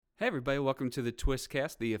Hey everybody, welcome to the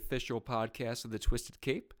Twistcast, the official podcast of the Twisted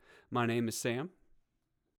Cape. My name is Sam.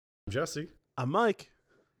 I'm Jesse. I'm Mike.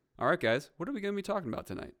 All right, guys, what are we going to be talking about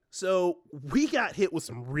tonight? So we got hit with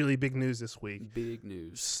some really big news this week. Big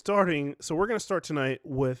news. So we're going to start tonight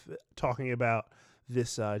with talking about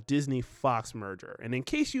this Disney-Fox merger. And in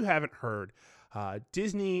case you haven't heard,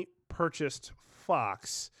 Disney purchased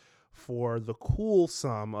Fox for the cool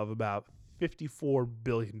sum of about $54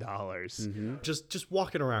 billion. Mm-hmm. Just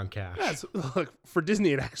walking around cash. Look, for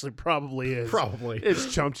Disney, it actually probably is. Probably.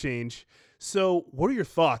 It's chump change. So what are your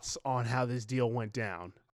thoughts on how this deal went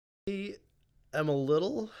down? I am a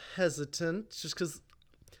little hesitant just because,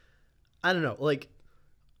 I don't know, like,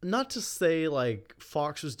 not to say, like,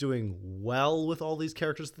 Fox was doing well with all these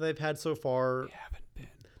characters that they've had so far. They haven't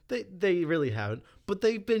been. They really haven't. But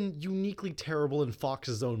they've been uniquely terrible in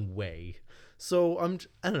Fox's own way. So I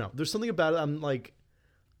don't know. There's something about it.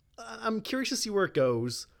 I'm curious to see where it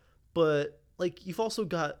goes. But, like, you've also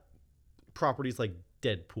got properties like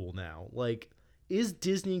Deadpool now. Like, is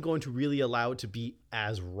Disney going to really allow it to be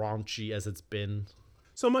as raunchy as it's been?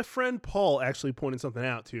 So my friend Paul actually pointed something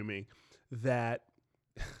out to me that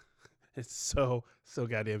it's so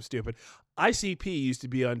goddamn stupid. ICP used to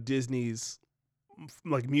be on Disney's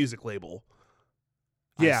like music label.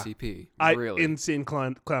 Yeah, ICP, I really? Insane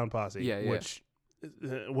Clown Posse. Yeah. Which,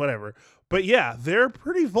 whatever. But yeah, they're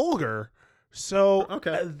pretty vulgar. So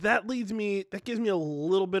Okay. that gives me a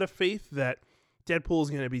little bit of faith that Deadpool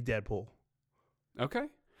is going to be Deadpool. Okay.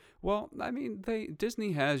 Well, I mean,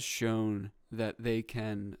 Disney has shown that they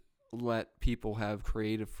can let people have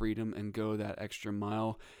creative freedom and go that extra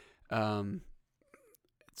mile.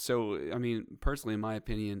 So, I mean, personally, in my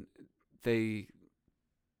opinion, they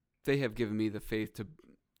have given me the faith to,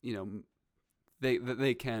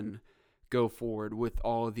 they can go forward with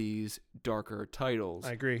all these darker titles.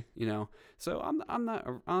 I agree. So I'm not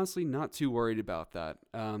honestly not too worried about that.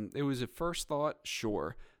 It was a first thought,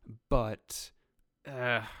 sure, but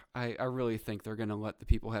I really think they're going to let the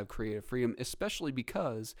people have creative freedom, especially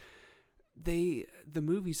because the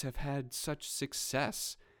movies have had such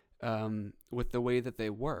success with the way that they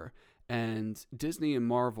were, and Disney and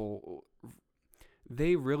Marvel,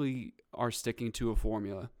 they really are sticking to a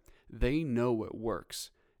formula. They know what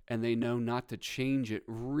works, and they know not to change it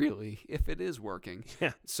really if it is working.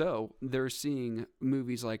 Yeah. So they're seeing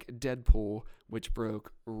movies like Deadpool, which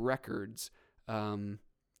broke records, in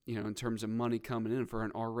terms of money coming in for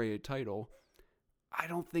an R-rated title. I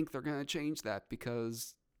don't think they're going to change that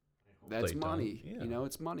because that's money. Yeah.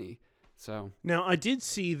 It's money. So Now, I did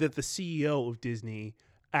see that the CEO of Disney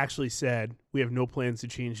actually said, we have no plans to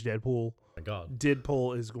change Deadpool. My God.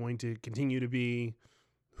 Deadpool is going to continue to be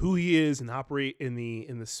who he is and operate in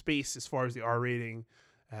the space as far as the R rating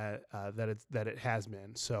that it has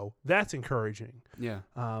been. So that's encouraging. yeah.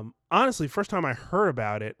 Honestly, first time I heard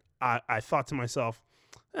about it, I thought to myself,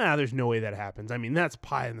 there's no way that happens. I mean, that's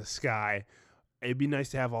pie in the sky. It'd be nice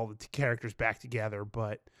to have all the characters back together,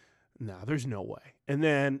 but no, there's no way. And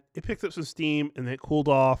then it picked up some steam, and then it cooled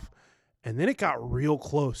off, and then it got real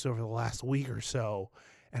close over the last week or so.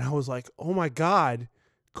 And I was like, oh my God,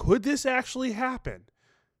 could this actually happen?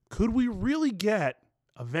 Could we really get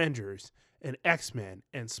Avengers and X-Men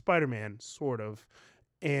and Spider-Man, sort of,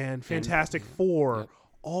 and Fantastic Four Yep.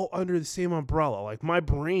 all under the same umbrella? Like, my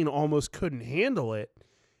brain almost couldn't handle it.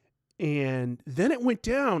 And then it went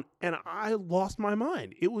down, and I lost my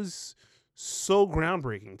mind. It was so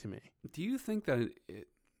groundbreaking to me. Do you think that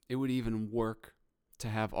it would even work to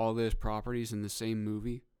have all those properties in the same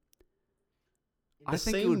movie? I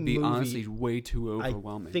think it would be honestly way too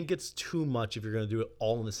overwhelming. I think it's too much if you're going to do it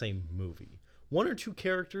all in the same movie. One or two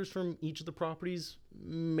characters from each of the properties,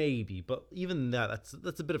 maybe, but even that's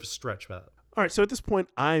a bit of a stretch. All right, so at this point,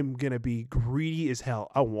 I'm going to be greedy as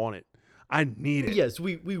hell. I want it. I need it. Yes,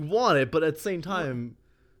 we want it, but at the same time...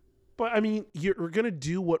 But, I mean, you're going to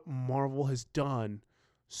do what Marvel has done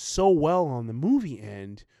so well on the movie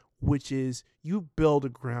end, which is you build a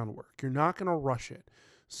groundwork. You're not going to rush it.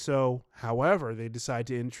 So, however, they decide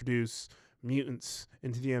to introduce mutants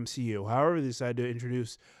into the MCU, however they decide to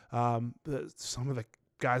introduce some of the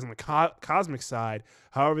guys on the cosmic side,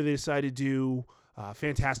 however they decide to do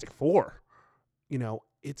Fantastic Four,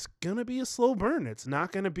 it's going to be a slow burn. It's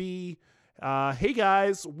not going to be, hey,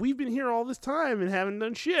 guys, we've been here all this time and haven't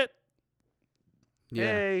done shit. Yeah.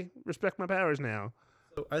 Hey, respect my powers now.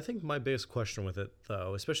 So I think my biggest question with it,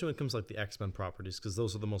 though, especially when it comes to like the X-Men properties, because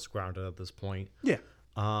those are the most grounded at this point. Yeah.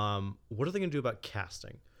 What are they going to do about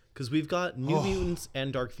casting? Because we've got New Mutants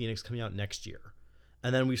and Dark Phoenix coming out next year.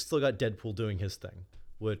 And then we've still got Deadpool doing his thing,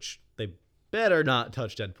 which they better not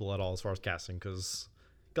touch Deadpool at all as far as casting, because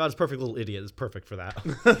God's perfect little idiot is perfect for that.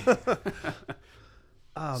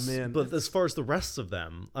 Oh man. But as far as the rest of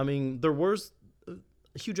them, I mean, there was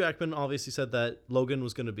Hugh Jackman obviously said that Logan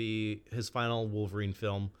was going to be his final Wolverine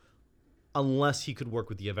film unless he could work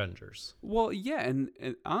with the Avengers. Well, yeah, and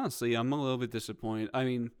honestly, I'm a little bit disappointed. I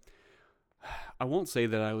mean, I won't say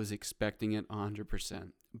that I was expecting it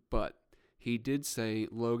 100%, but he did say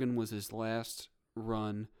Logan was his last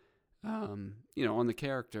run, on the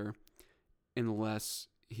character, unless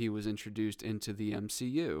he was introduced into the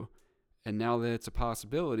MCU. And now that it's a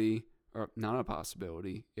possibility, or not a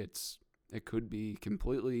possibility, it could be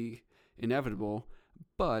completely inevitable,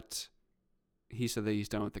 but he said that he's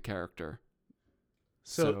done with the character.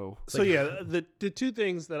 So yeah, the two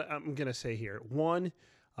things that I'm gonna say here. One,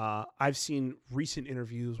 I've seen recent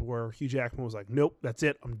interviews where Hugh Jackman was like, "Nope, that's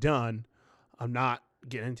it. I'm done. I'm not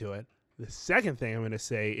getting into it." The second thing I'm gonna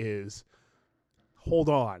say is, hold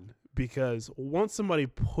on, because once somebody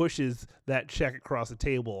pushes that check across the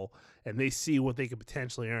table and they see what they could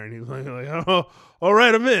potentially earn, he's like, "Oh, all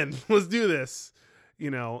right, I'm in. Let's do this."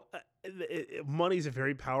 Money's a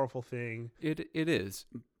very powerful thing. It is.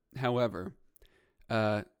 However,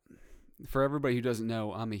 for everybody who doesn't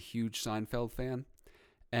know, I'm a huge Seinfeld fan,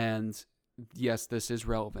 and yes, this is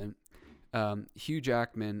relevant. Hugh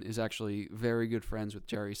Jackman is actually very good friends with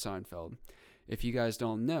Jerry Seinfeld. If you guys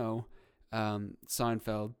don't know,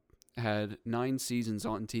 Seinfeld had 9 seasons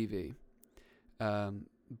on TV.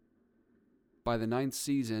 By the 9th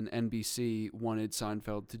season, NBC wanted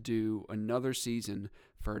Seinfeld to do another season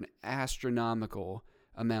for an astronomical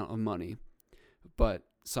amount of money. But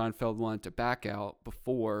Seinfeld wanted to back out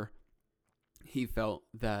before he felt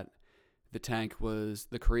that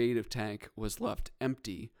the creative tank was left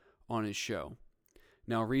empty on his show.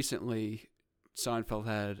 Now, recently, Seinfeld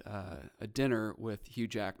had a dinner with Hugh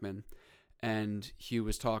Jackman, and Hugh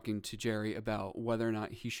was talking to Jerry about whether or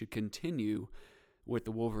not he should continue with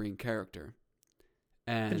the Wolverine character.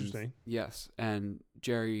 And Interesting. yes, and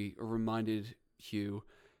Jerry reminded Hugh,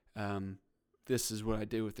 this is what I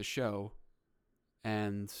did with the show,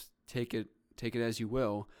 and take it as you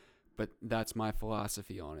will, but that's my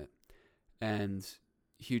philosophy on it. And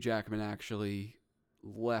Hugh Jackman actually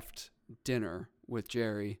left dinner with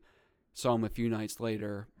Jerry, saw him a few nights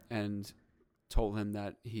later, and told him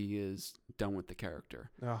that he is done with the character.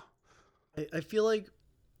 Oh. I feel like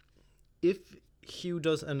if Hugh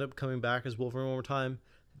does end up coming back as Wolverine one more time,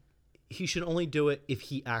 he should only do it if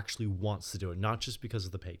he actually wants to do it, not just because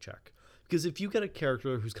of the paycheck. Because if you get a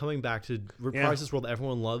character who's coming back to reprise this role that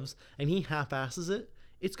everyone loves, and he half-asses it,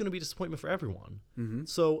 it's going to be a disappointment for everyone. Mm-hmm.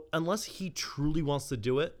 So unless he truly wants to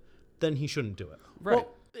do it, then he shouldn't do it. Right.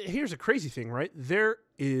 Well, here's a crazy thing, right? There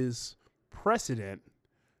is precedent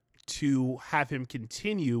to have him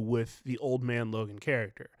continue with the Old Man Logan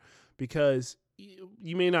character, because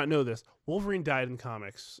you may not know this. Wolverine died in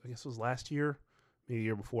comics, I guess it was last year, maybe the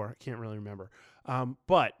year before. I can't really remember.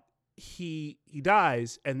 But he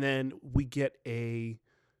dies, and then we get a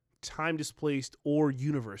time displaced or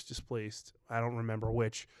universe displaced, I don't remember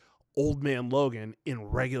which, Old Man Logan in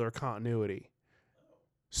regular continuity.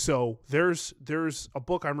 So there's a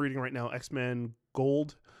book I'm reading right now, X-Men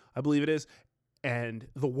Gold, I believe it is, and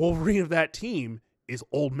the Wolverine of that team is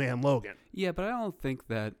Old Man Logan. Yeah, but I don't think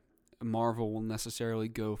that Marvel will necessarily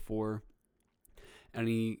go for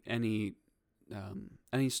any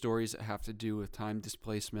stories that have to do with time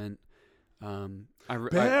displacement.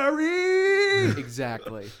 Barry!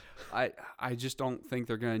 Exactly. I just don't think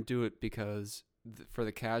they're going to do it because for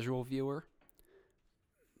the casual viewer,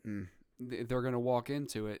 they're going to walk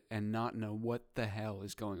into it and not know what the hell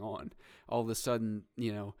is going on. All of a sudden,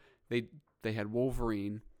 they had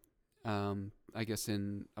Wolverine, I guess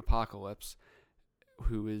in Apocalypse,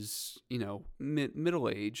 who is,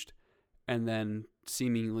 middle-aged, and then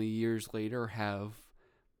seemingly years later have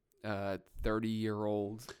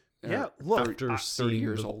 30-year-old. Yeah, look, after 30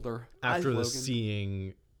 years older. After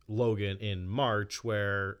seeing Logan in March,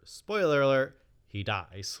 where, spoiler alert, he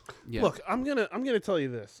dies. Yeah. Look, I'm gonna tell you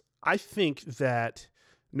this. I think that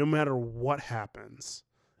no matter what happens,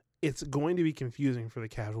 it's going to be confusing for the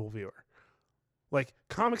casual viewer. Like,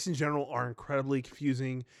 comics in general are incredibly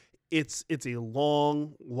confusing. It's a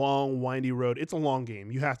long, windy road. It's a long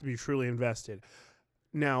game. You have to be truly invested.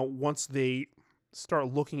 Now, once they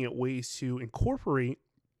start looking at ways to incorporate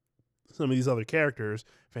some of these other characters,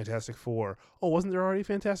 Fantastic Four. Oh, wasn't there already a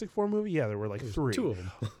Fantastic Four movie? Yeah, there were like 3. 2 of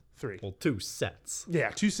them. 3. Well, 2 sets. Yeah,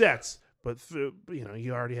 2 sets. But,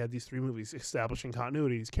 you already had these 3 movies establishing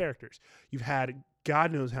continuity, these characters. You've had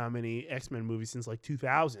God knows how many X-Men movies since like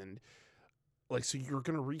 2000. Like, so you're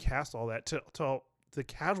going to recast all that to the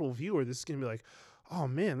casual viewer. This is going to be like, oh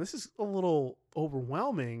man, this is a little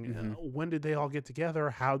overwhelming. Mhm. When did they all get together?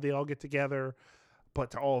 How did they all get together?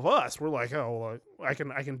 But to all of us, we're like, oh, I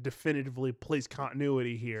can definitively place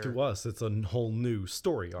continuity here. To us, it's a whole new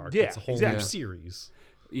story arc. Yeah, It's a whole exactly. new series.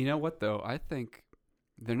 You know what though? I think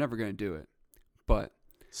they're never going to do it. But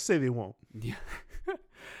Say they won't. yeah.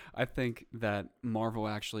 I think that Marvel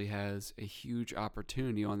actually has a huge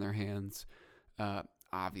opportunity on their hands,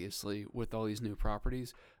 obviously, with all these new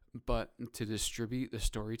properties, but to distribute the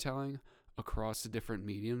storytelling across the different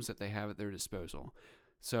mediums that they have at their disposal.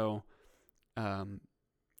 So, I'm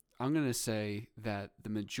going to say that the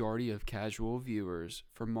majority of casual viewers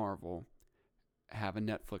for Marvel have a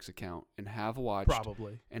Netflix account and have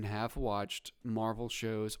watched Marvel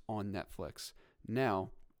shows on Netflix. Now,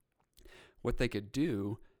 what they could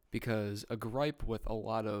do, because a gripe with a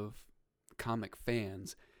lot of comic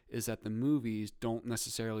fans is that the movies don't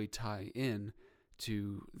necessarily tie in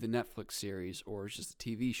to the Netflix series or just the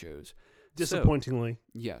TV shows. Disappointingly.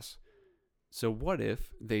 Yes. So what if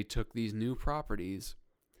they took these new properties,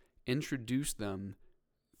 introduced them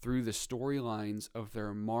through the storylines of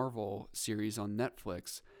their Marvel series on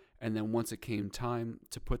Netflix, and then once it came time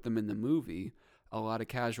to put them in the movie, a lot of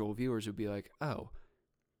casual viewers would be like, oh,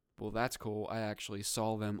 well, that's cool. I actually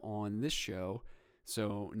saw them on this show,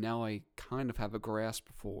 so now I kind of have a grasp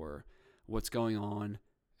for what's going on,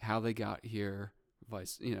 how they got here,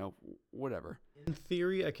 whatever. In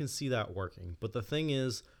theory, I can see that working. But the thing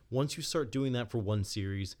is, once you start doing that for one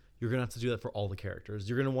series, you're going to have to do that for all the characters.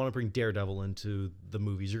 You're going to want to bring Daredevil into the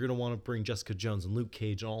movies. You're going to want to bring Jessica Jones and Luke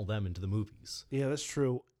Cage and all of them into the movies. Yeah, that's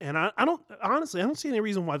true. And I don't see any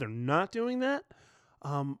reason why they're not doing that.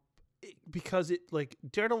 Because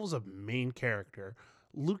Daredevil's a main character.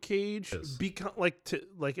 Luke Cage Yes.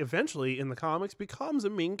 eventually in the comics becomes a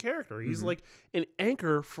main character. He's like an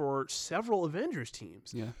anchor for several Avengers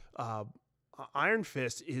teams. Yeah. Iron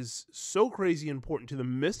Fist is so crazy important to the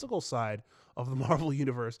mystical side of the Marvel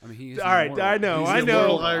universe. I mean, he's All right, immortal. I know, He's I the know.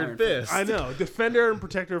 immortal Iron Fist. I know, defender and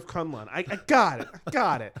protector of Kunlun. I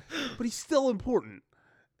got it. But he's still important.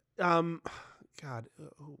 And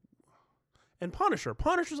Punisher.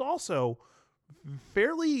 Punisher's also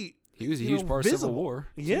fairly. He was a huge part of Civil visible. War.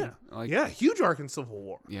 too. Yeah, huge arc in Civil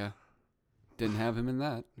War. Yeah. Didn't have him in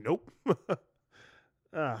that. Nope.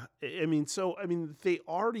 They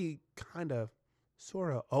already kind of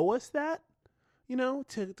sort of owe us that,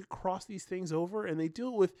 to cross these things over, and they do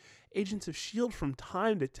it with Agents of S.H.I.E.L.D. from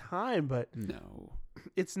time to time, but No.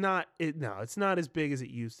 it's not as big as it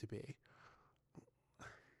used to be.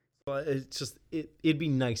 But it's just, it'd be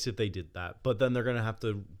nice if they did that. But then they're going to have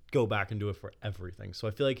to go back and do it for everything. So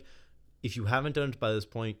I feel like if you haven't done it by this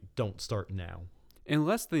point, don't start now.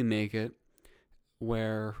 Unless they make it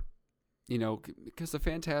where, because the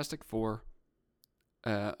Fantastic Four,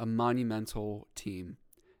 a monumental team.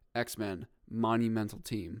 X-Men, monumental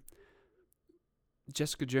team.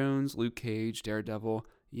 Jessica Jones, Luke Cage, Daredevil,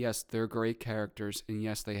 yes, they're great characters, and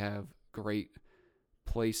yes, they have great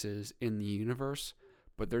places in the universe,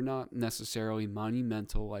 but they're not necessarily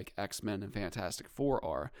monumental like X-Men and Fantastic Four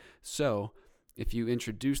are. So, if you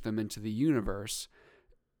introduce them into the universe,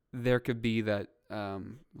 there could be that,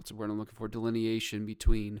 what's the word I'm looking for, delineation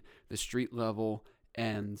between the street level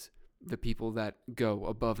and the people that go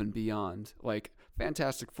above and beyond. Like,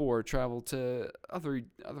 Fantastic Four travel to other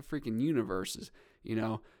freaking universes.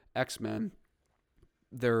 X-Men,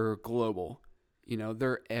 they're global.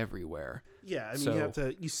 They're everywhere. Yeah, I mean,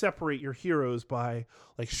 So- you separate your heroes by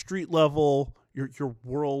street level, your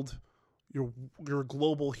world, your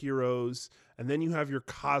global heroes, and then you have your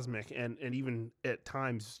cosmic and even at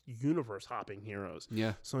times universe hopping heroes.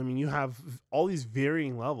 Yeah. So I mean, you have all these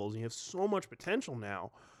varying levels, and you have so much potential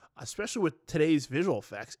now, especially with today's visual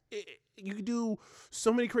effects. You could do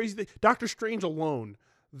so many crazy things. Doctor Strange alone,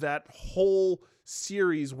 that whole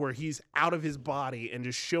series where he's out of his body and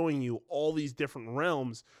just showing you all these different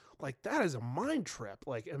realms, that is a mind trip.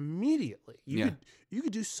 Immediately, you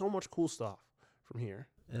could do so much cool stuff from here.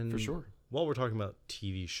 And For sure. While we're talking about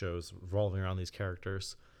TV shows revolving around these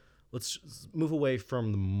characters, let's just move away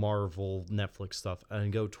from the Marvel Netflix stuff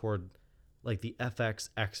and go toward the FX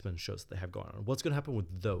X-Men shows that they have going on. What's going to happen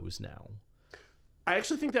with those now? I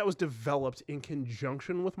actually think that was developed in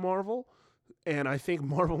conjunction with Marvel, and I think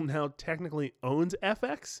Marvel now technically owns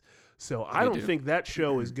FX, so I don't think that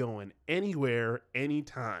show is going anywhere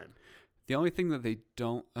anytime. The only thing that they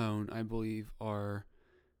don't own, I believe, are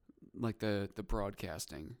the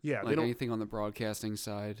broadcasting. Yeah, they don't- anything on the broadcasting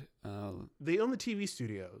side. They own the TV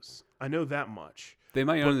studios. I know that much. They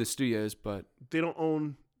might own the studios, but They don't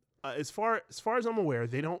own, as far as I'm aware,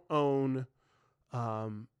 they don't own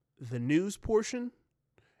the news portion,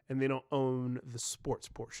 and they don't own the sports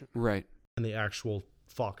portion. Right. And the actual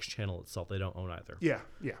Fox channel itself, they don't own either. Yeah.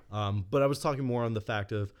 But I was talking more on the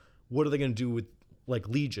fact of what are they going to do with like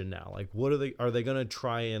Legion now? Like, what are they going to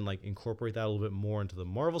try and like incorporate that a little bit more into the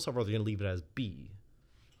Marvel stuff, or are they going to leave it as B?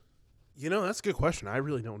 That's a good question. I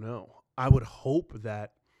really don't know. I would hope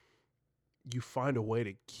that you find a way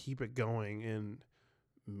to keep it going and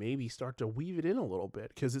maybe start to weave it in a little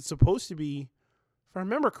bit, because it's supposed to be, if I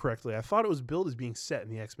remember correctly, I thought it was billed as being set in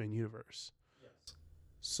the X-Men universe. Yes.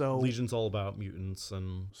 So Legion's all about mutants,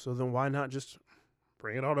 and so then why not just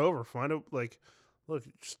bring it on over? Find a look,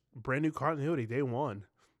 just brand new continuity day one.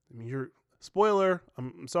 I mean, spoiler.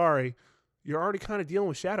 I'm sorry, you're already kind of dealing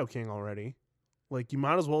with Shadow King already. Like, you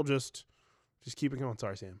might as well just keep it going.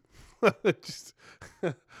 Sorry, Sam. just.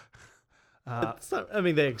 it's not, I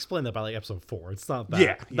mean, they explained that by like episode 4. It's not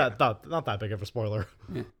that not that big of a spoiler.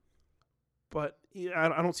 Yeah. But I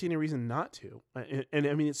don't see any reason not to. And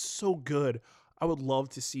I mean, it's so good. I would love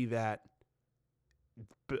to see that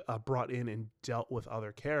brought in and dealt with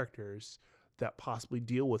other characters that possibly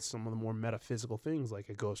deal with some of the more metaphysical things, like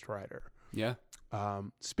a Ghost Rider. Yeah.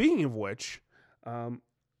 Speaking of which,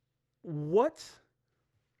 what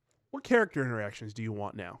character interactions do you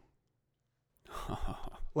want now?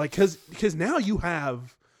 Like, because now you got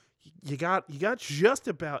just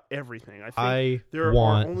about everything. I think there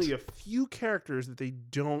are only a few characters that they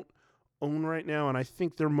don't own right now, and I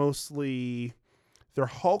think they're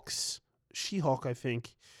Hulk's, She-Hulk, I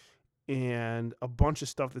think, and a bunch of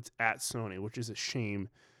stuff that's at Sony, which is a shame,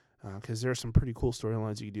 because there are some pretty cool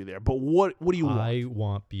storylines you can do there. But what do you want? I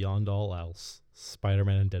want beyond all else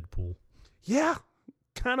Spider-Man and Deadpool. Yeah,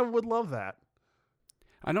 kind of would love that.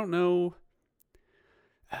 I don't know.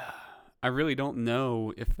 I really don't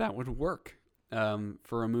know if that would work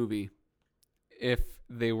for a movie. If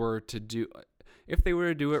they were to do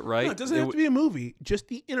it right. No, it doesn't have to be a movie. Just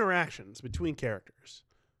the interactions between characters.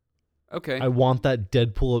 Okay. I want that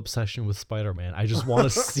Deadpool obsession with Spider-Man. I just want to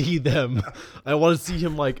see them. I want to see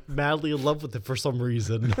him like madly in love with it for some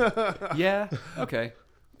reason. Yeah. Okay.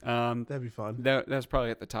 That'd be fun. That's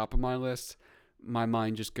probably at the top of my list. My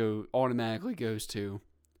mind just automatically goes to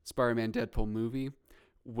Spider-Man Deadpool movie,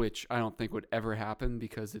 which I don't think would ever happen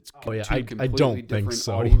because it's two completely don't think different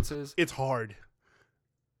so. audiences. It's hard.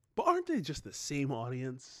 But aren't they just the same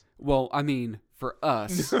audience? Well, I mean, for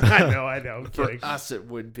us, I know. I'm for kidding. us it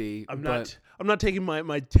would be. I'm not taking my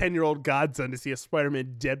 10-year-old godson to see a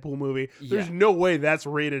Spider-Man Deadpool movie. There's Yeah. no way that's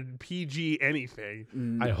rated PG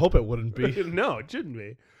anything. I hope it wouldn't be. No, it shouldn't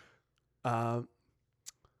be. I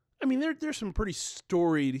mean, there's some pretty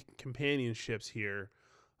storied companionships here.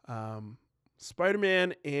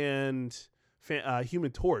 Spider-Man and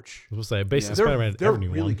Human Torch. I was going to say, basically, Yeah. Spider-Man They're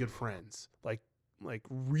everyone. really good friends. Like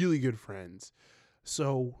really good friends.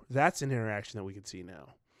 So that's an interaction that we can see now.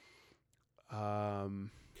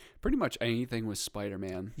 Pretty much anything with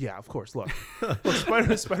Spider-Man. Yeah, of course. Look,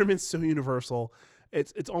 Spider-Man's so universal.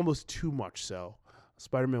 It's almost too much so.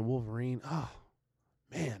 Spider-Man, Wolverine. Oh,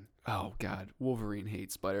 man. Oh God, Wolverine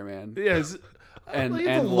hates Spider-Man. Yes. and It's a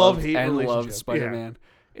and love-hate and relationship. loves Spider-Man.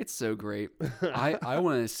 It's so great. I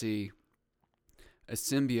want to see a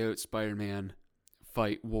symbiote Spider-Man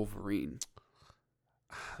fight Wolverine.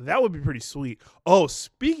 That would be pretty sweet. Oh,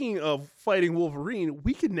 speaking of fighting Wolverine,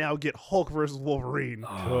 we can now get Hulk versus Wolverine.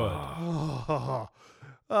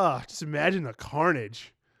 Just imagine the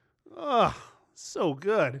carnage. So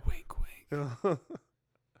good. Wink, wink.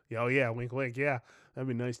 Oh yeah, wink, wink. Yeah, that'd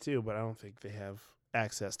be nice too. But I don't think they have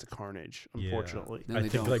access to Carnage, unfortunately. No, I they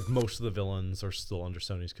think don't. like most of the villains are still under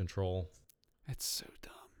Sony's control. It's so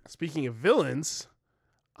dumb. Speaking of villains,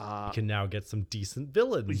 You can now get some decent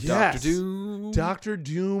villains. Yes. Doctor Doom. Doctor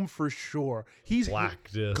Doom for sure. He's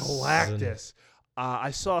Galactus. Galactus.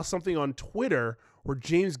 I saw something on Twitter where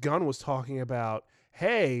James Gunn was talking about,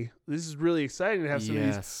 hey, this is really exciting to have some of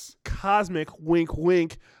these Yes. cosmic wink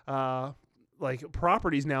wink like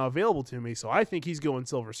properties now available to me. So I think he's going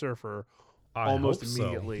Silver Surfer I almost hope so.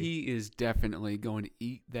 immediately. He is definitely going to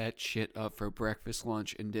eat that shit up for breakfast,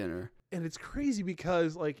 lunch, and dinner. And it's crazy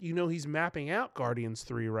because, like, he's mapping out Guardians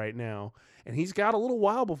 3 right now, and he's got a little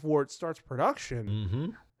while before it starts production. Mm-hmm.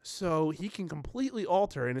 So he can completely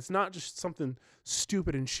alter, and it's not just something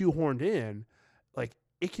stupid and shoehorned in. Like,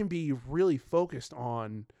 it can be really focused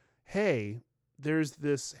on, hey, there's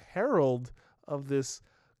this herald of this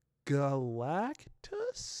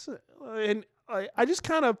Galactus, and I just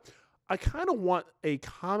kind of want a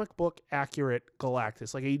comic book accurate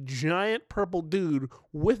Galactus, like a giant purple dude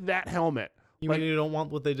with that helmet. You Like- mean you don't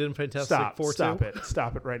want what they did in Fantastic Four?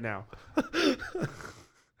 Stop it right now.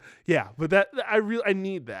 Yeah, but I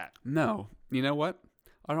need that. No. You know what?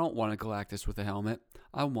 I don't want a Galactus with a helmet.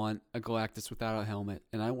 I want a Galactus without a helmet,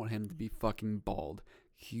 and I want him to be fucking bald.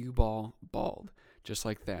 Cue ball bald. Just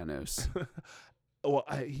like Thanos. Well,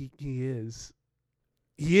 he is.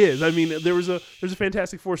 He is. I mean, there's a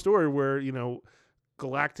Fantastic Four story where, you know,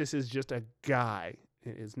 Galactus is just a guy.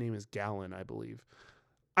 His name is Gallon, I believe.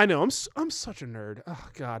 I know. I'm such a nerd. Oh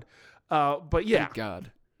God. But yeah. Thank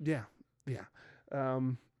God. Yeah. Yeah.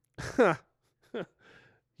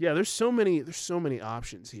 There's so many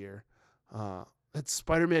options here. That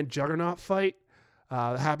Spider-Man Juggernaut fight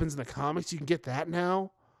that happens in the comics. You can get that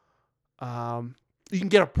now. You can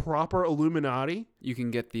get a proper Illuminati. You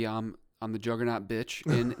can get the I'm the Juggernaut bitch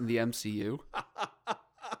in the MCU.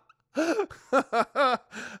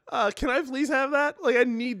 Can I please have that? Like, I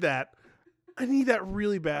need that. I need that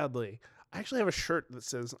really badly. I actually have a shirt that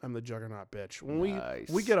says I'm the Juggernaut bitch. When Nice.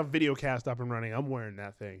 we get a video cast up and running, I'm wearing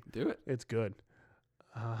that thing. Do it. It's good.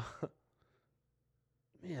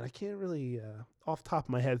 Man, I can't really, off the top of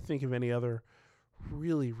my head, think of any other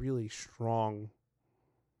really, really strong.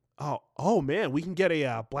 Oh man, we can get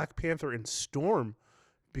a Black Panther and Storm,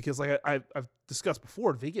 because like I've discussed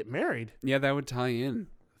before, they get married. Yeah, that would tie in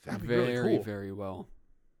That'd be very, really cool. very well.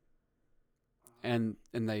 And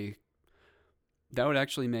that would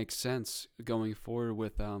actually make sense going forward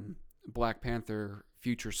with Black Panther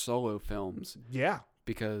future solo films, Yeah,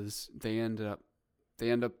 because they end up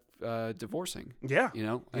divorcing. yeah, You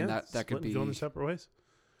know, and that could Splitting, be going their separate ways.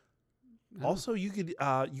 Also, you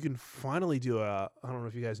can finally do I don't know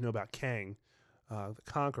if you guys know about Kang, the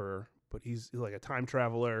Conqueror, but he's like a time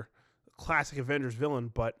traveler, classic Avengers villain.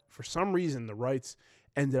 But for some reason, the rights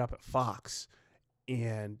ended up at Fox,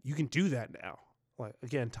 and you can do that now. Like,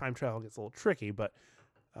 again, time travel gets a little tricky, but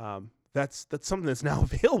that's something that's now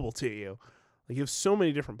available to you. Like, you have so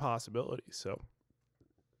many different possibilities. So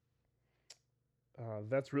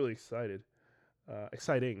that's really exciting.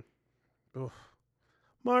 Oof.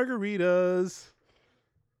 Margaritas.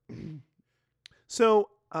 So,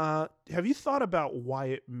 have you thought about why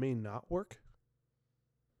it may not work?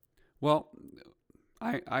 Well,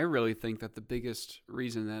 I really think that the biggest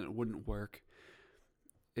reason that it wouldn't work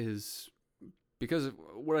is because of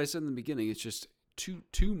what I said in the beginning. It's just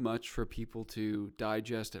too much for people to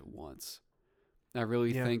digest at once. I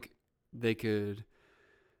really think they could.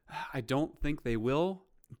 I don't think they will,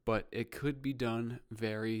 but it could be done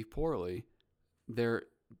very poorly.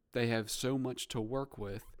 They have so much to work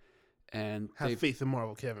with, and Have faith in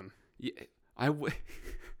Marvel, Kevin. Yeah,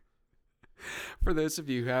 For those of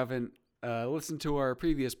you who haven't listened to our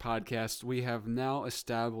previous podcast, we have now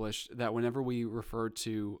established that whenever we refer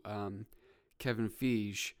to Kevin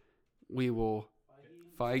Feige, we will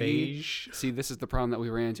Feige. See, this is the problem that we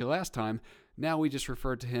ran into last time. Now we just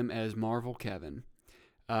refer to him as Marvel Kevin.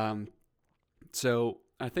 So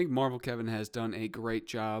I think Marvel Kevin has done a great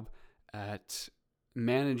job at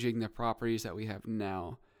managing the properties that we have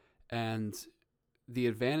now. And the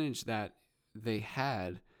advantage that they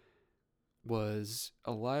had was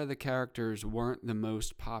a lot of the characters weren't the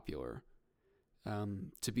most popular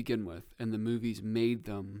to begin with, and the movies made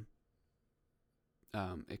them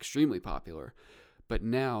extremely popular. But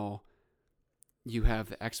now you have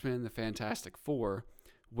the X-Men and the Fantastic Four,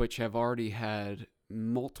 which have already had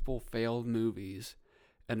multiple failed movies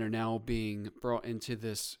and are now being brought into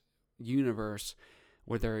this universe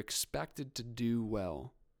where they're expected to do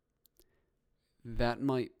well. That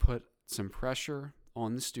might put some pressure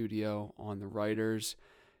on the studio, on the writers.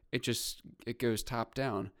 It goes top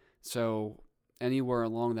down. So anywhere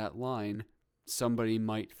along that line, somebody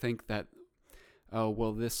might think that, oh,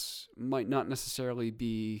 well, this might not necessarily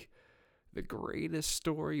be the greatest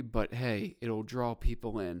story, but hey, it'll draw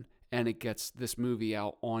people in, and it gets this movie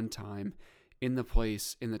out on time, in the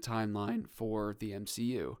place, in the timeline for the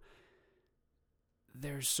MCU.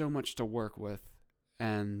 There's so much to work with,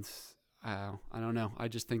 and I don't know. I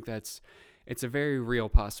just think it's a very real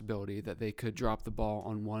possibility that they could drop the ball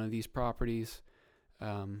on one of these properties.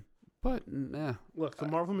 But Look, the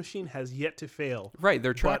Marvel machine has yet to fail. Right,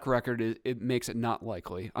 their track record it makes it not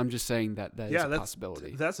likely. I'm just saying that is a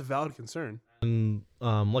possibility. That's a valid concern. And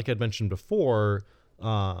like I'd mentioned before,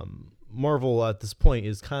 Marvel at this point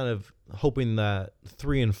is kind of hoping that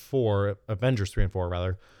Avengers 3 and 4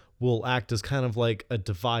 rather, will act as kind of like a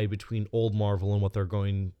divide between old Marvel and what they're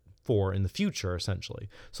going for in the future, essentially.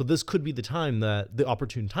 So this could be the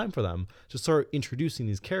opportune time for them to start introducing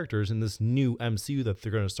these characters in this new MCU that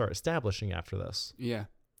they're going to start establishing after this. Yeah.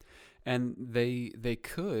 And they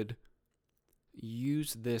could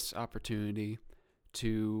use this opportunity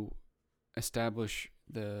to establish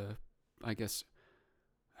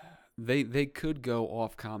they could go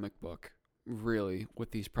off comic book really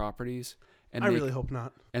with these properties and I make, really hope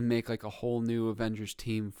not. and make like a whole new Avengers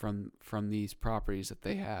team from these properties that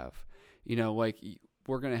they have. You know, like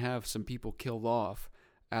we're gonna have some people killed off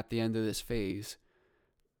at the end of this phase.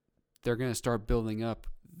 They're gonna start building up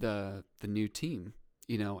the new team.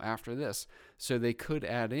 You know, after this, so they could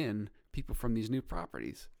add in people from these new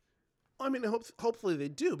properties. I mean, hopefully they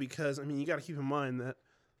do, because I mean, you got to keep in mind that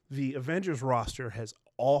the Avengers roster has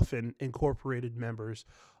often incorporated members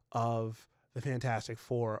of the Fantastic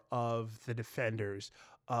Four, of the Defenders,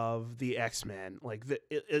 of the X-Men. Like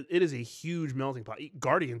it is a huge melting pot.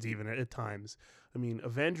 Guardians even at times. I mean,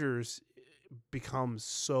 Avengers becomes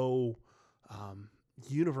so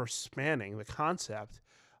universe spanning. The concept,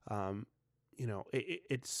 you know,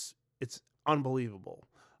 it's unbelievable.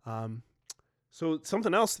 So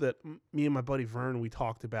something else that me and my buddy Vern, we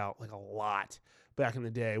talked about like a lot back in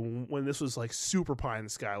the day when this was like super pie in the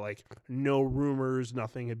sky, like no rumors,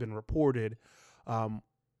 nothing had been reported.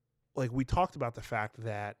 Like we talked about the fact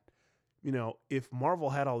that, you know, if Marvel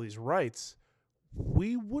had all these rights,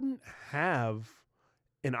 we wouldn't have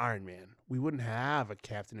an Iron Man. We wouldn't have a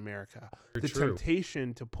Captain America. The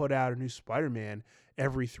temptation to put out a new Spider-Man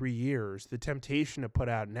every 3 years, the temptation to put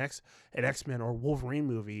out an X-Men or Wolverine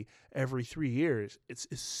movie every 3 years, it's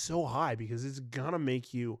so high because it's gonna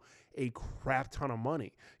make you a crap ton of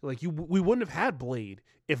money. Like we wouldn't have had Blade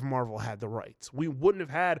if Marvel had the rights. We wouldn't have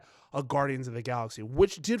had a Guardians of the Galaxy,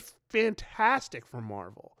 which did fantastic for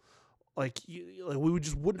Marvel. Like we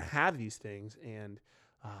just wouldn't have these things, and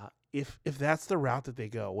if that's the route that they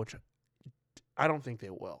go, which I don't think they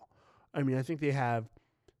will. I mean, I think they have,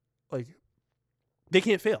 like, they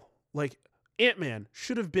can't fail. Like, Ant-Man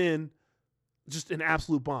should have been just an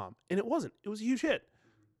absolute bomb, and it wasn't. It was a huge hit.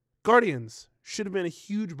 Guardians should have been a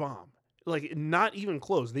huge bomb. Like, not even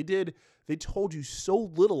close. They told you so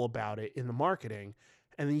little about it in the marketing,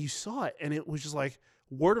 and then you saw it, and it was just like,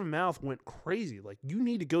 word of mouth went crazy. Like, you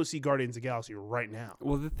need to go see Guardians of the Galaxy right now.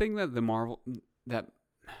 Well, the thing that the Marvel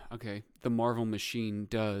machine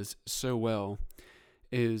does so well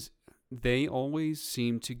is they always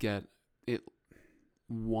seem to get it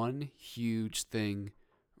one huge thing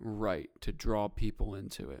right to draw people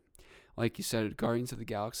into it. Like you said, Guardians of the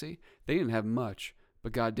Galaxy, they didn't have much,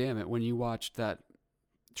 but goddamn it, when you watched that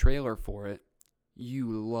trailer for it,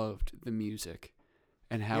 you loved the music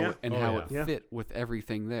and how it fit with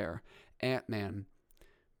everything there. Ant-Man,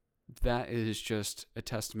 that is just a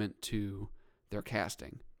testament to their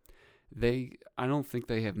casting. I don't think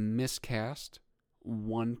they have miscast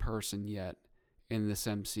one person yet in this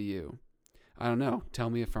MCU. I don't know.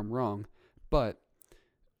 Tell me if I'm wrong. But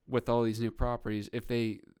with all these new properties,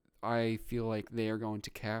 I feel like they are going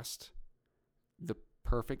to cast the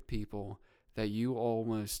perfect people that you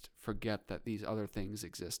almost forget that these other things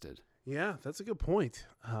existed. Yeah, that's a good point.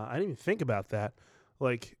 I didn't even think about that.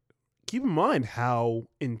 Like, keep in mind how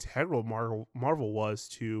integral Marvel was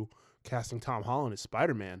to casting Tom Holland as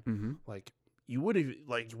Spider-Man. Mm-hmm. Like, you would have,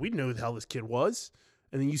 like, we'd know who the hell this kid was.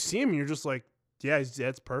 And then you see him and you're just like, yeah,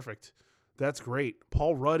 that's perfect. That's great.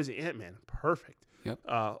 Paul Rudd is Ant-Man. Perfect. Yep.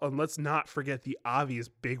 And let's not forget the obvious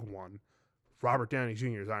big one, Robert Downey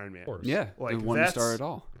Jr. as Iron Man. Yeah, like, the one star at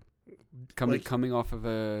all. Coming off of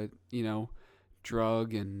a,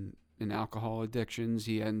 drug and alcohol addictions.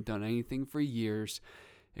 He hadn't done anything for years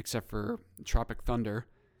except for Tropic Thunder.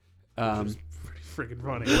 Which is pretty freaking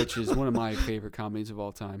funny. Which is one of my favorite comedies of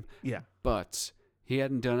all time. Yeah. But he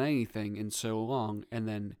hadn't done anything in so long, and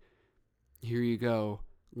then here you go.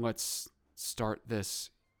 Let's start this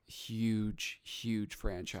huge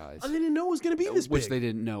franchise. I didn't know it was going to be this which big. they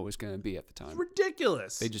didn't know it was going to be at the time. It's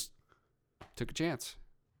ridiculous. They just took a chance.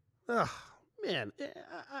 Ugh, man,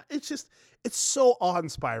 it's so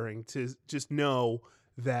awe-inspiring to just know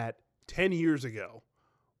that 10 years ago,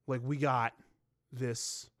 like, we got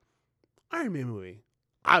this Iron Man movie.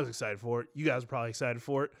 I was excited for it. You guys were probably excited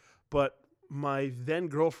for it. But my then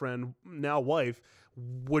girlfriend, now wife,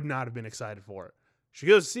 would not have been excited for it. She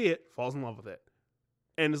goes to see it, falls in love with it,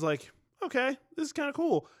 and is like, okay, this is kind of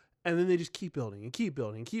cool. And then they just keep building and keep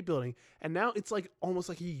building and keep building. And now it's like almost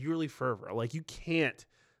like a yearly fervor. Like, you can't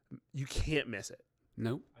miss it.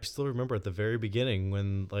 Nope. I still remember at the very beginning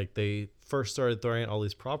when, like, they first started throwing out all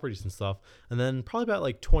these properties and stuff, and then probably about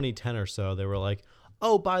like 2010 or so, they were like,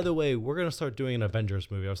 oh, by the way, we're gonna start doing an Avengers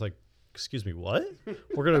movie. I was like, excuse me, what?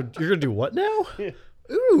 You're gonna do what now?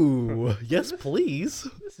 Ooh, yes, please.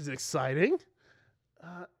 This is exciting.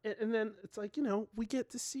 And then it's like, we get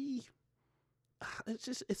to see,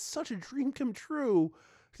 it's such a dream come true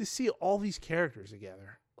to see all these characters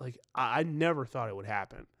together. Like, I never thought it would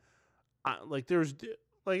happen. It was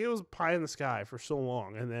pie in the sky for so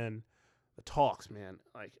long. And then the talks, man,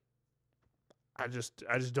 like, I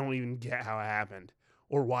just don't even get how it happened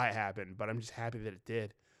or why it happened, but I'm just happy that it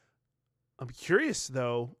did. I'm curious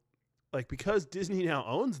though, like because Disney now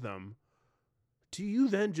owns them, do you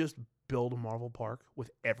then just build a Marvel park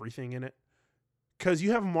with everything in it? Because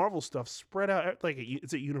you have Marvel stuff spread out, like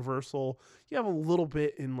it's at Universal. You have a little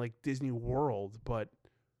bit in like Disney World, but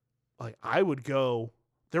like I would go.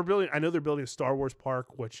 They're building. I know they're building a Star Wars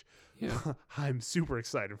park, which I'm super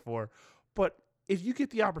excited for. But if you get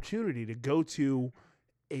the opportunity to go to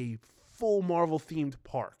a full Marvel themed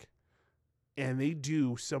park, and they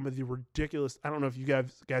do some of the ridiculous. I don't know if you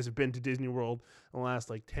guys have been to Disney World in the last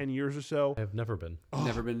like 10 years or so. I've never been.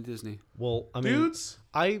 Never been to Disney. Well, I mean, Dudes,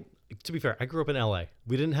 to be fair, I grew up in LA.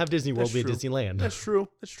 We didn't have Disney World, we had Disneyland. That's true.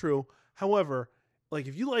 That's true. However, like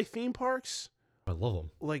if you like theme parks, I love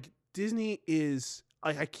them. like Disney is,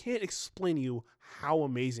 I can't explain to you how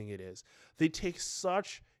amazing it is. They take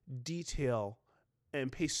such detail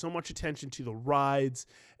and pay so much attention to the rides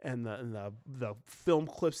and the film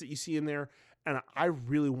clips that you see in there. And I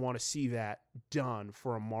really want to see that done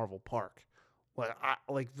for a Marvel park.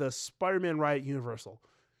 Like the Spider-Man ride at Universal.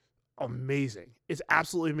 Amazing. It's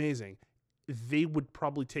absolutely amazing. They would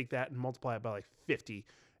probably take that and multiply it by like 50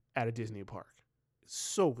 at a Disney park. It's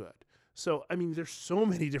so good. So, I mean, there's so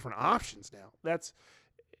many different options now.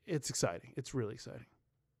 It's exciting. It's really exciting.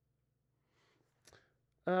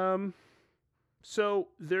 So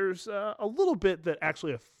there's a little bit that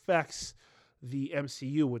actually affects the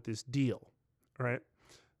MCU with this deal, right?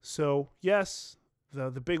 So yes, the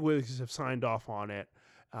bigwigs have signed off on it.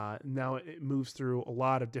 Now it moves through a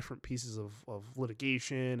lot of different pieces of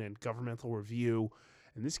litigation and governmental review,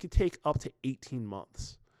 and this could take up to 18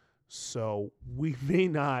 months. So we may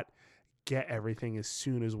not get everything as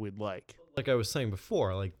soon as we'd like. Like I was saying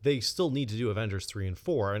before, like they still need to do Avengers 3 and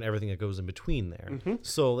 4 and everything that goes in between there. Mm-hmm.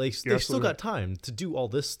 So they still got time to do all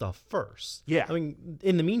this stuff first. Yeah. I mean,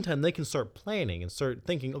 in the meantime, they can start planning and start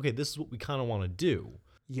thinking, okay, this is what we kind of want to do.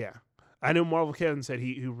 Yeah. I know Marvel Kevin said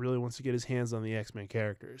he really wants to get his hands on the X-Men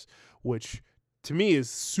characters, which to me is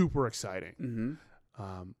super exciting.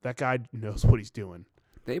 Mm-hmm. That guy knows what he's doing.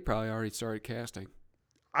 They probably already started casting.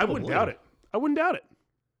 I wouldn't doubt it. I wouldn't doubt it.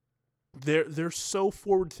 They're so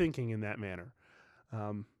forward thinking in that manner.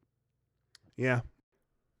 Yeah.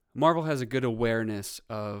 Marvel has a good awareness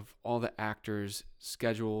of all the actors'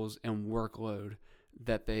 schedules and workload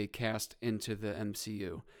that they cast into the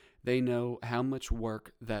MCU. They know how much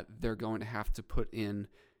work that they're going to have to put in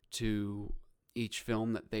to each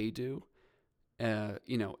film that they do,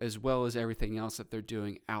 as well as everything else that they're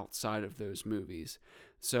doing outside of those movies.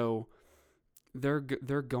 So they're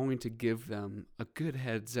going to give them a good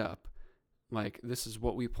heads up. Like, this is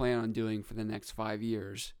what we plan on doing for the next 5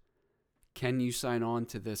 years. Can you sign on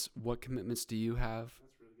to this? What commitments do you have?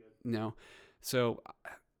 That's really good. No. So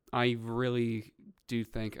I really do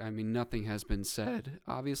think, I mean, nothing has been said,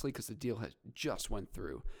 obviously, because the deal has just went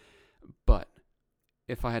through. But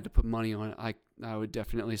if I had to put money on it, I would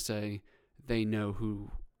definitely say they know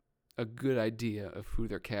a good idea of who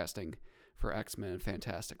they're casting for X-Men and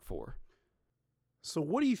Fantastic Four. So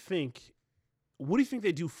what do you think? What do you think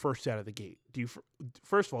they do first out of the gate?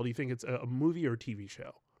 First of all, do you think it's a movie or a TV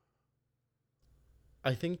show?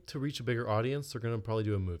 I think to reach a bigger audience, they're going to probably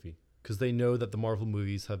do a movie because they know that the Marvel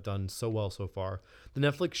movies have done so well so far. The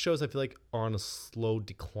Netflix shows, I feel like, are on a slow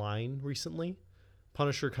decline recently.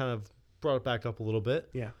 Punisher kind of brought it back up a little bit.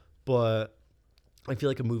 Yeah. But I feel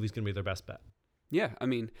like a movie's going to be their best bet. Yeah, I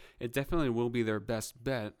mean, it definitely will be their best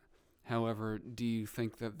bet. However, do you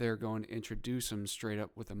think that they're going to introduce them straight up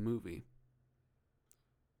with a movie?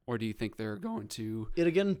 Or do you think they're going to... It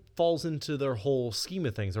again falls into their whole scheme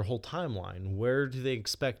of things, their whole timeline. Where do they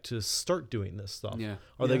expect to start doing this stuff? Yeah.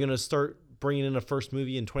 Are they going to start bringing in a first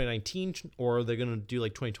movie in 2019, or are they going to do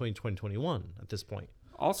like 2020, 2021 at this point?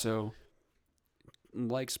 Also,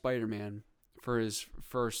 like Spider-Man, for his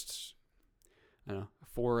first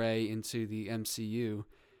foray into the MCU,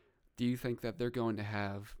 do you think that they're going to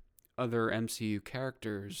have other MCU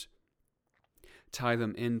characters tie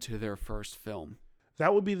them into their first film?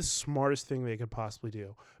 That would be the smartest thing they could possibly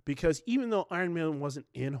do. Because even though Iron Man wasn't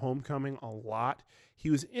in Homecoming a lot, he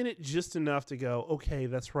was in it just enough to go, okay,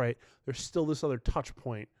 that's right. There's still this other touch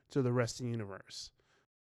point to the rest of the universe.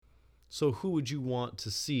 So who would you want to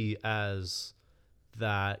see as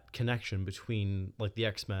that connection between like the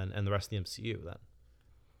X-Men and the rest of the MCU then?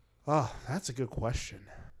 Oh, that's a good question.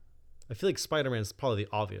 I feel like Spider-Man's probably the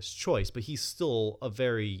obvious choice, but he's still a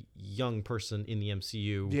very young person in the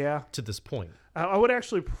MCU to this point. I would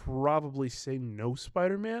actually probably say no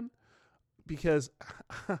Spider-Man because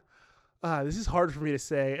this is hard for me to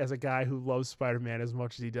say as a guy who loves Spider-Man as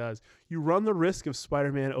much as he does. You run the risk of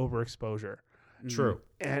Spider-Man overexposure. True.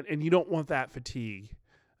 and you don't want that fatigue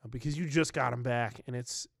because you just got him back, and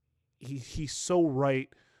he's so right.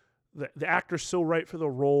 The actor's so right for the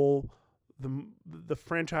role. The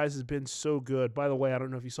franchise has been so good. By the way, I don't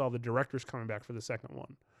know if you saw the director's coming back for the second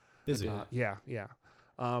one. Is it? Yeah.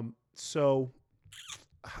 So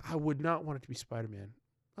I would not want it to be Spider-Man.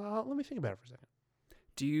 Let me think about it for a second.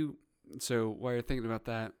 So while you're thinking about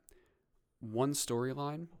that, one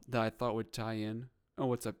storyline that I thought would tie in. Oh,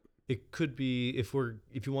 what's up? It could be if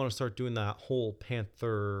you want to start doing that whole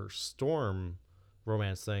Panther Storm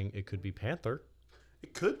romance thing, it could be Panther.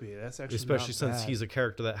 It could be. That's actually especially not since bad. he's a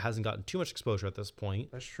character that hasn't gotten too much exposure at this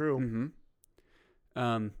point. That's true.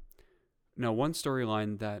 Mm-hmm. Now, one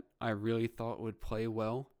storyline that I really thought would play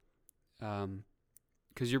well,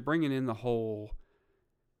 because you're bringing in the whole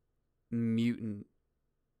mutant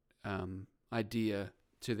idea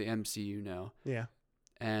to the MCU now. Yeah.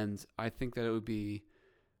 And I think that it would be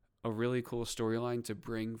a really cool storyline to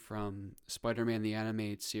bring from Spider-Man the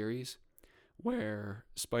Animated Series, where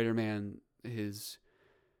Spider-Man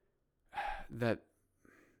that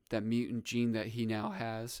mutant gene that he now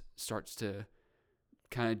has starts to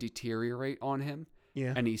kind of deteriorate on him,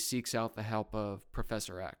 Yeah. and he seeks out the help of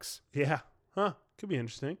Professor X. Yeah. Huh. Could be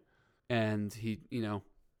interesting. And he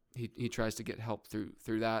tries to get help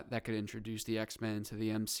through that. That could introduce the X-Men into the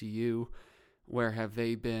MCU. Where have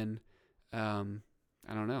they been? I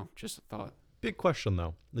don't know. Just a thought. Big question,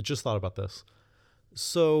 though. I just thought about this.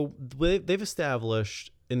 So they've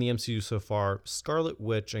established in the MCU so far, Scarlet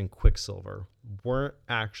Witch and Quicksilver weren't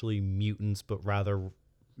actually mutants, but rather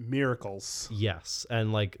miracles. Yes,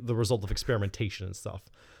 and like the result of experimentation and stuff.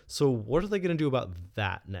 So what are they going to do about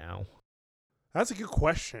that now? That's a good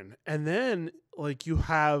question. And then, like, you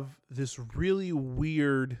have this really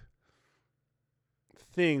weird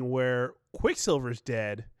thing where Quicksilver's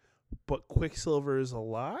dead, but Quicksilver is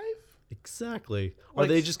alive? Exactly. Are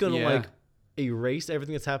they just going to, yeah. like, erase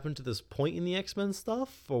everything that's happened to this point in the X-Men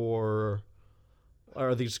stuff? Or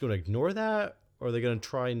are they just going to ignore that? Or are they going to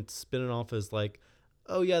try and spin it off as, like,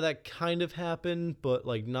 oh, yeah, that kind of happened, but,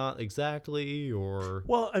 like, not exactly? Or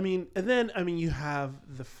Well, I mean, and then, I mean, you have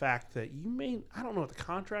the fact that I don't know what the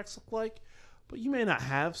contracts look like, but you may not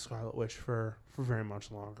have Scarlet Witch for very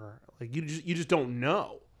much longer. Like, you just don't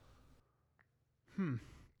know.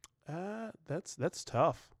 That's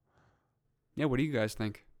tough. Yeah, what do you guys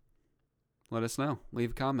think? Let us know.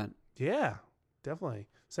 Leave a comment. Yeah, definitely.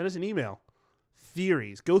 Send us an email.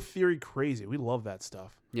 Theories. Go theory crazy. We love that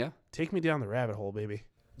stuff. Yeah. Take me down the rabbit hole, baby.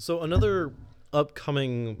 So another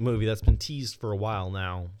upcoming movie that's been teased for a while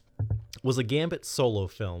now was a Gambit solo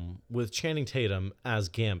film with Channing Tatum as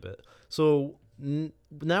Gambit. So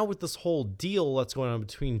now with this whole deal that's going on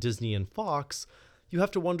between Disney and Fox, you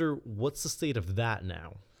have to wonder what's the state of that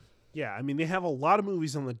now. Yeah, I mean, they have a lot of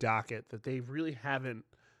movies on the docket that they really haven't.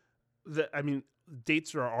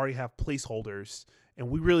 Dates already have placeholders, and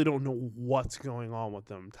we really don't know what's going on with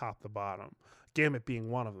them, top to bottom. Gambit being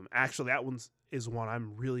one of them. Actually, that is one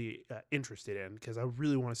I'm really interested in because I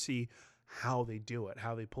really want to see how they do it,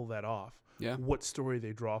 how they pull that off, Yeah. what story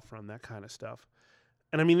they draw from, that kind of stuff.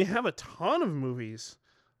 And I mean, they have a ton of movies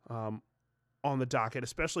on the docket,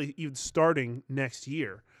 especially even starting next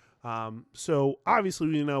year. So obviously,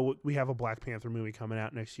 we know we have a Black Panther movie coming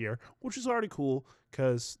out next year, which is already cool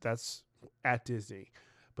because that's at Disney.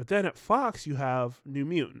 But then at Fox, you have New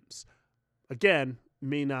Mutants. Again,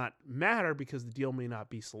 may not matter because the deal may not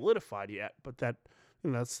be solidified yet, but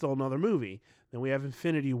that's still another movie. Then we have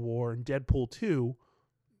Infinity War and Deadpool 2.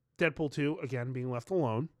 Deadpool 2, again, being left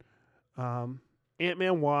alone.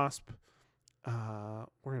 Ant-Man Wasp. We're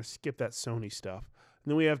going to skip that Sony stuff.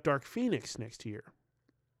 And then we have Dark Phoenix next year.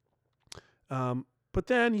 But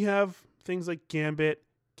then you have things like Gambit,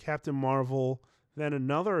 Captain Marvel, then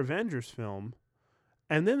another Avengers film.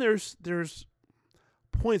 And then there's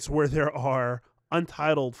points where there are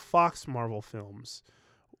untitled Fox Marvel films.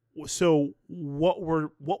 So what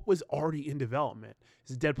was already in development?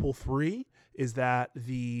 Is it Deadpool 3? Is that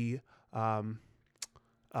the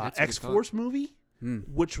X-Force movie,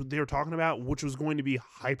 which they were talking about, which was going to be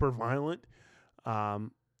hyper violent?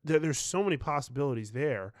 There's so many possibilities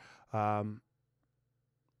there.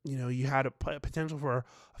 You had a potential for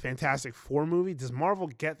a Fantastic Four movie. Does Marvel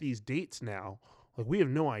get these dates now? Like, we have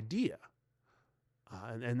no idea.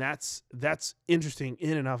 And that's interesting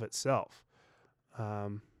in and of itself.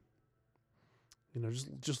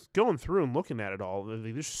 Just going through and looking at it all,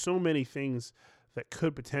 there's so many things that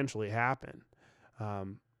could potentially happen.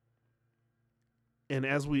 And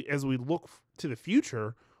as we look to the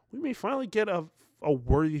future, we may finally get a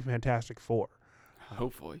worthy Fantastic Four.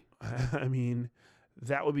 Hopefully. I mean,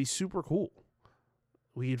 that would be super cool.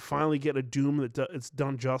 We'd finally get a Doom it's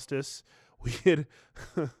done justice. We could,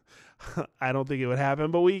 I don't think it would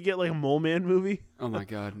happen, but we could get like a Mole Man movie. Oh my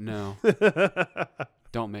God, no!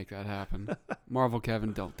 Don't make that happen, Marvel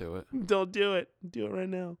Kevin. Don't do it. Don't do it. Do it right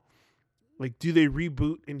now. Like, do they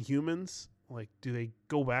reboot Inhumans? Like, do they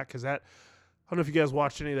go back? Because that, I don't know if you guys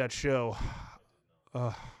watched any of that show.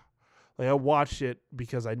 Like, I watched it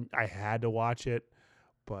because I had to watch it,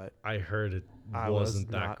 but I heard it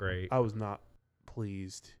wasn't that great. I was not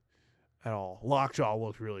pleased at all. Lockjaw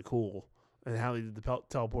looked really cool, and how they did the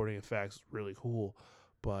teleporting effects was really cool,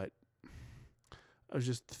 but I was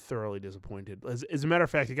just thoroughly disappointed. As a matter of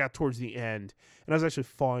fact, it got towards the end, and I was actually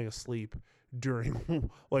falling asleep during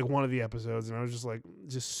like one of the episodes, and I was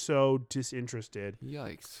just so disinterested.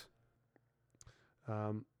 Yikes!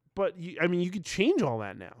 But you could change all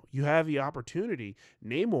that now. You have the opportunity.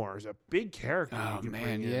 Namor is a big character. Oh you can man,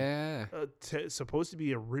 bring in. yeah. Supposed to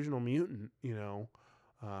be original mutant,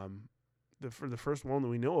 for the first one that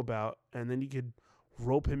we know about, and then you could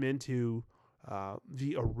rope him into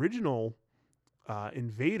the original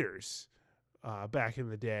Invaders back in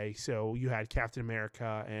the day. So you had Captain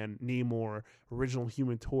America and Namor, original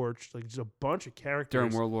Human Torch, like just a bunch of characters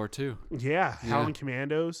During World War II. Yeah, Howling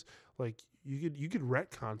Commandos. Like you could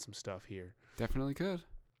retcon some stuff here. Definitely could.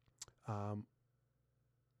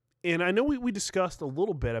 And I know we discussed a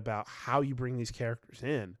little bit about how you bring these characters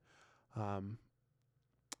in. And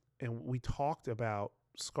we talked about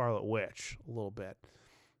Scarlet Witch a little bit.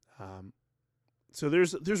 So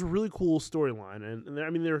there's a really cool storyline, and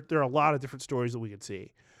there are a lot of different stories that we could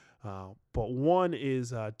see. But one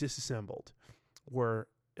is Disassembled, where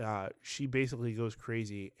she basically goes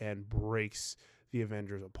crazy and breaks the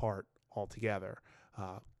Avengers apart altogether.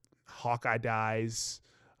 Hawkeye dies.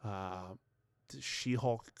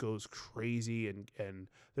 She-Hulk goes crazy, and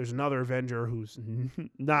there's another Avenger who's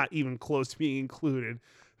not even close to being included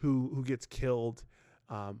who gets killed.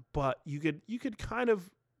 But you could kind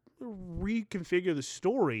of reconfigure the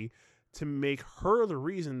story to make her the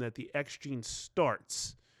reason that the X gene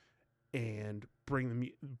starts, and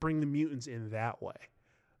bring the mutants in that way.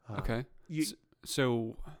 Okay.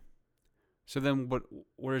 So then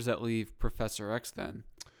where does that leave Professor X then?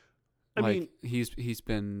 I mean, he's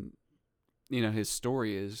been, his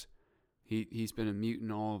story is he's been a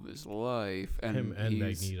mutant all of his life, and Him and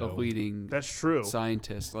he's Magneto. a leading that's true.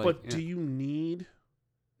 scientist. But do you need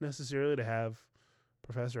necessarily to have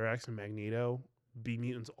Professor X and Magneto be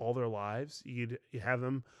mutants all their lives? You have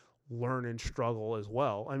them learn and struggle as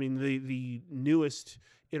well. I mean, the newest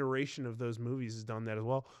iteration of those movies has done that as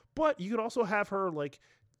well. But you could also have her like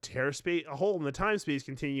tear a hole in the time-space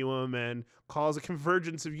continuum and cause a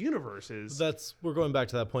convergence of universes. We're going back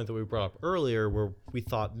to that point that we brought up earlier, where we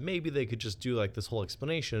thought maybe they could just do like this whole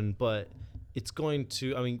explanation, but it's going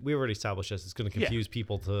to, we already established this, it's going to confuse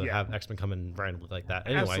people to have X-Men come in randomly like that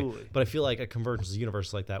anyway. Absolutely. But I feel like a convergence of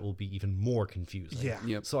universes like that will be even more confusing. Yeah.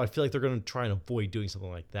 Yep. So I feel like they're going to try and avoid doing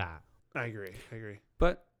something like that. I agree.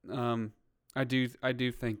 But I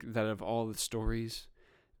do think that of all the stories,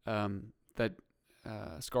 that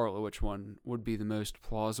Scarlet Witch one would be the most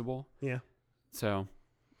plausible. Yeah. So,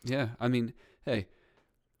 yeah, hey,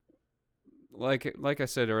 like I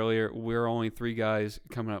said earlier, we're only three guys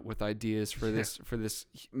coming up with ideas for this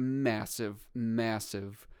massive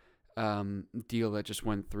deal that just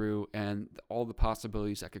went through, and all the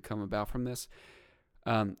possibilities that could come about from this.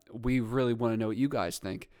 We really want to know what you guys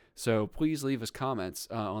think. So please leave us comments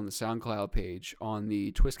on the SoundCloud page, on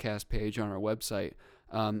the Twistcast page, on our website,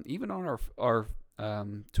 even on our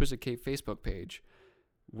Twisted Cape Facebook page.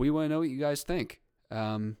 We want to know what you guys think.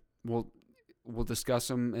 We'll discuss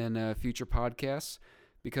them in future podcasts,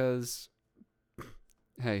 because,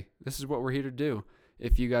 hey, this is what we're here to do.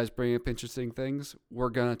 If you guys bring up interesting things,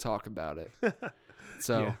 we're gonna talk about it.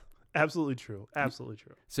 So, yeah, absolutely true.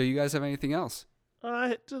 So, you guys have anything else?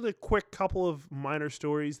 Just a quick couple of minor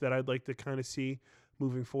stories that I'd like to kind of see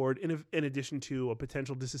moving forward, in addition to a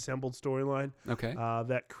potential Disassembled storyline. Okay.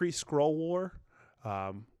 That Kree Skrull War,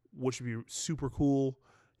 which would be super cool,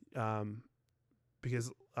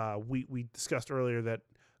 because we discussed earlier that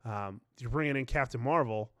you're bringing in Captain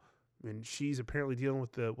Marvel, and she's apparently dealing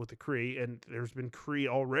with the Kree, and there's been Kree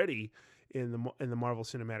already in the Marvel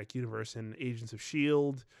Cinematic Universe and Agents of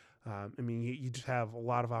S.H.I.E.L.D. You just have a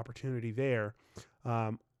lot of opportunity there.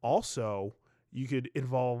 Also, you could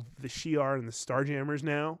involve the Shi'ar and the Starjammers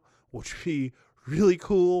now, which would be really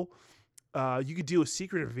cool. You could do a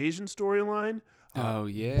Secret Invasion storyline. Oh,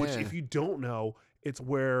 yeah. Which, if you don't know, it's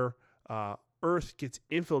where Earth gets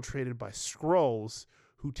infiltrated by Skrulls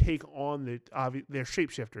who take on they're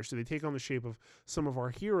shapeshifters, so they take on the shape of some of our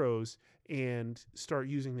heroes and start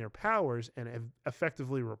using their powers and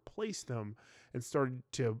effectively replace them and started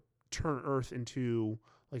to turn Earth into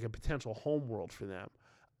like a potential home world for them.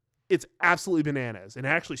 It's absolutely bananas, and it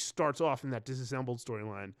actually starts off in that disassembled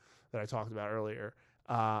storyline that I talked about earlier.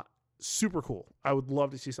 Super cool. I would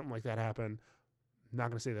love to see something like that happen. I'm not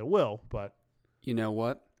going to say that it will, but You know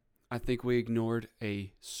what? I think we ignored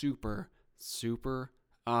a super, super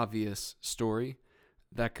obvious story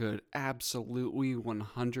that could absolutely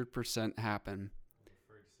 100% happen.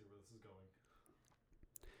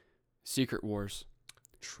 Secret Wars.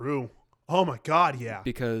 true. Oh my God, yeah.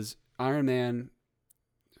 Because Iron Man,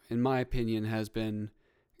 in my opinion, has been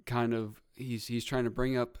kind of he's trying to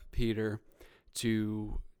bring up Peter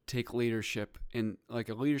to take leadership in like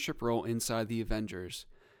a leadership role inside the Avengers.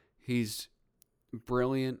 He's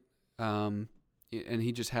brilliant, and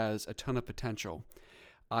he just has a ton of potential.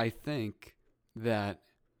 I think that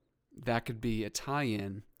could be a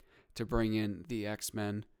tie-in to bring in the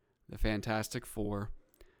X-Men, the Fantastic Four,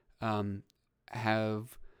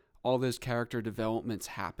 have all those character developments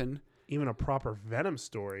happen. Even a proper Venom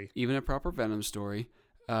story.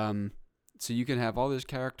 So you can have all those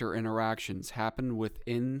character interactions happen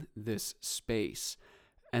within this space,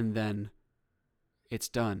 and then it's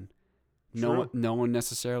done. No one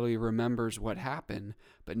necessarily remembers what happened,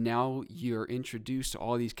 but now you're introduced to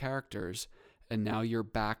all these characters, and now you're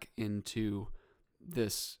back into the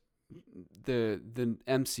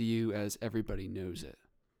MCU as everybody knows it.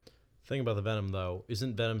 Thing about the Venom though,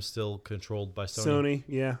 isn't Venom still controlled by Sony? Sony,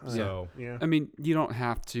 yeah. So yeah. I mean, you don't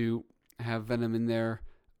have to have Venom in there.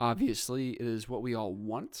 Obviously, it is what we all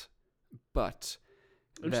want, but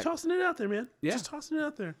I'm just tossing it out there, man. Yeah. Just tossing it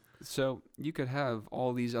out there. so you could have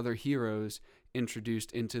all these other heroes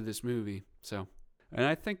introduced into this movie. So, and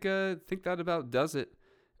I think that about does it.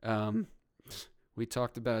 We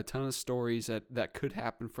talked about a ton of stories that could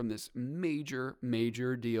happen from this major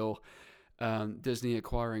deal. Disney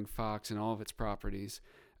acquiring Fox and all of its properties.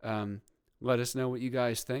 Let us know what you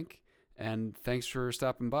guys think, and thanks for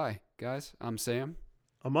stopping by, guys. I'm Sam.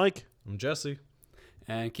 I'm Mike. I'm Jesse.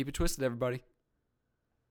 And keep it twisted, everybody.